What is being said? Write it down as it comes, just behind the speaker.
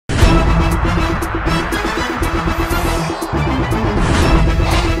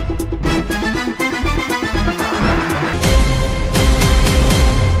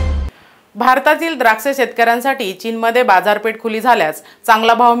भारतातील द्राक्ष शेतकऱ्यांसाठी चीनमध्ये बाजारपेठ खुली झाल्यास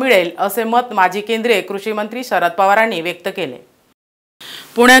चांगला भाव मिळेल असे मत माजी केंद्रीय कृषी मंत्री शरद पवारांनी व्यक्त केले।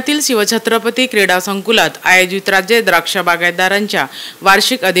 पुण्यातील शिवछत्रपती क्रीडा संकुलात आयोजित राज्य द्राक्ष बागायतदारांच्या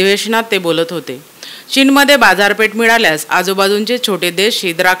वार्षिक अधिवेशनात ते बोलत होते। चीनमध्ये बाजारपेठ मिळाल्यास आजूबाजूचे छोटे देश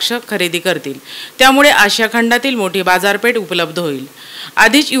ही द्राक्ष खरेदी करतील, त्यामुळे आशिया खंडातील मोठी बाजारपेठ उपलब्ध होईल।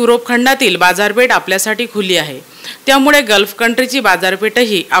 आधीच युरोप खंडातील बाजारपेठ आपल्यासाठी खुली आहे, त्यामुळे गल्फ कंट्रीची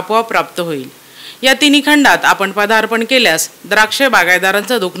बाजारपेठही आपोआप प्राप्त होईल। या तिन्ही खंडात आपण पदार्पण केल्यास द्राक्ष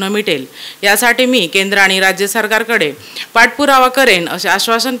बागायतदारांचं दुखणं मिटेल। यासाठी मी केंद्र आणि राज्य सरकारकडे पाठपुरावा करेन असे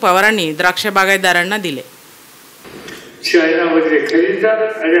आश्वासन पवारांनी द्राक्ष बागायतदारांना दिले। चायनामध्ये खरेदीदार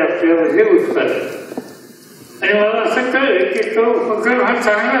आणि आपल्यामध्ये उत्पादन, आणि मला असं कळलं की तो उपक्रम हा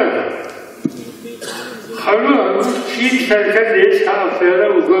चांगला होता। हळूहळू चीन सारखा देश हा आपल्याला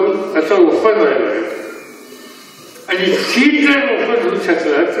उगवून आता ओपन व्हायला लागला, आणि चीन जर ओपन होऊ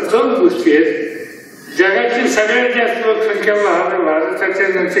शकला तर दोन गोष्टी आहेत। जगाची सगळ्यात जास्त लोकसंख्या भारताच्या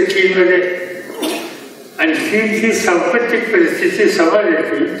नंतर चीनमध्ये, आणि चीनची सांस्कृतिक परिस्थिती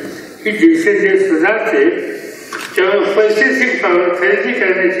समाजाची ही दिवसेंदिवस सुधारते, त्यामुळे पर्चेसिंग पॉवर खरेदी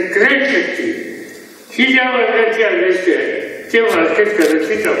करण्याची क्रेट शक्ती ही ज्या वर्गाची आलेली आहे ते मार्केट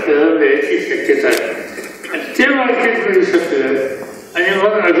कदाचित आपल्याला मिळायची शक्यता आहे। आणि ते मार्केट मिळू शकलं आणि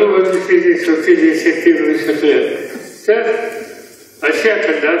मग आजूबाजूचे जे छोटे देश आहेत ते मिळू शकलं तर आशिया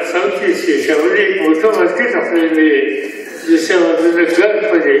खंडात साऊथ ईस्ट एशियामध्ये एक मोठं मार्केट आपल्याला मिळेल। दुसऱ्या बाजूला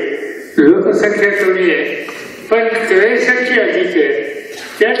गल्फमध्ये लोकसंख्या कमी आहे पण क्रयशक्ती अधिक आहे,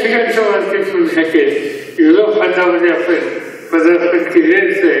 त्या ठिकाणचं मार्केट मिळू शकेल। युरोप खंडामध्ये आपण पदार्पण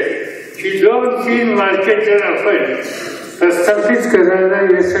केलेलंच आहे। ही 2-3 मार्केट जर आपण प्रस्थापित करायला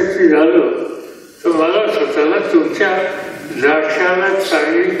यशस्वी झालो तर मला स्वतःला तुमच्या द्राक्षाला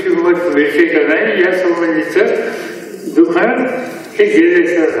चांगली किंमत मिळते का नाही या संबंधीचं दुकान हे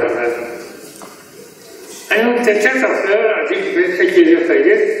गेल्याशिवाय राहणार, आणि मग त्याच्यात आपल्याला अधिक प्रयत्न केले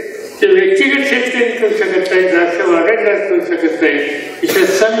पाहिजे। ते व्यक्तिगत शेतकरी करू शकत नाही, द्राक्ष बागायतदार करू शकत नाही, इथे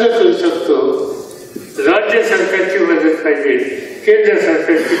संघ करू शकतो। राज्य सरकारची मदत पाहिजे, केंद्र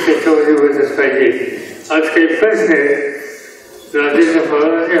सरकारची त्याच्यामध्ये मदत पाहिजे। आज काही प्रश्न आहेत, राजेंद्र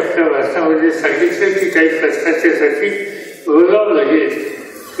पवारांनी आपल्या भाषणामध्ये सांगितलं की काही प्रश्नाच्यासाठी बोलावं लागेल,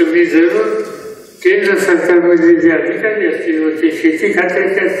 तर मी जरूर केंद्र सरकारमध्ये जे अधिकारी असतील व ते शेती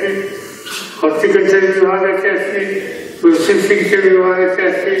खात्याचे असतील, हॉर्टिकल्चर विभागाचे असतील, प्रोसेसिंगच्या विभागाचे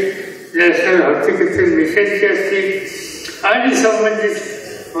असतील, नॅशनल हॉर्टिकल्चर मिशनचे असतील आणि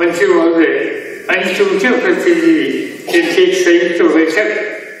संबंधित मंत्री महोदय आणि तुमचे प्रतिनिधी यांची एक संयुक्त बैठक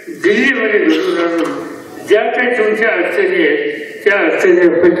दिल्लीमध्ये घडून आणून ज्या काही तुमच्या अडचणी आहेत त्या अडचणी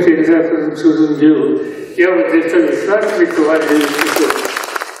आपण केंद्राकडून सोडून देऊ याबद्दलचा विश्वास मी तुम्हाला देऊ शकतो।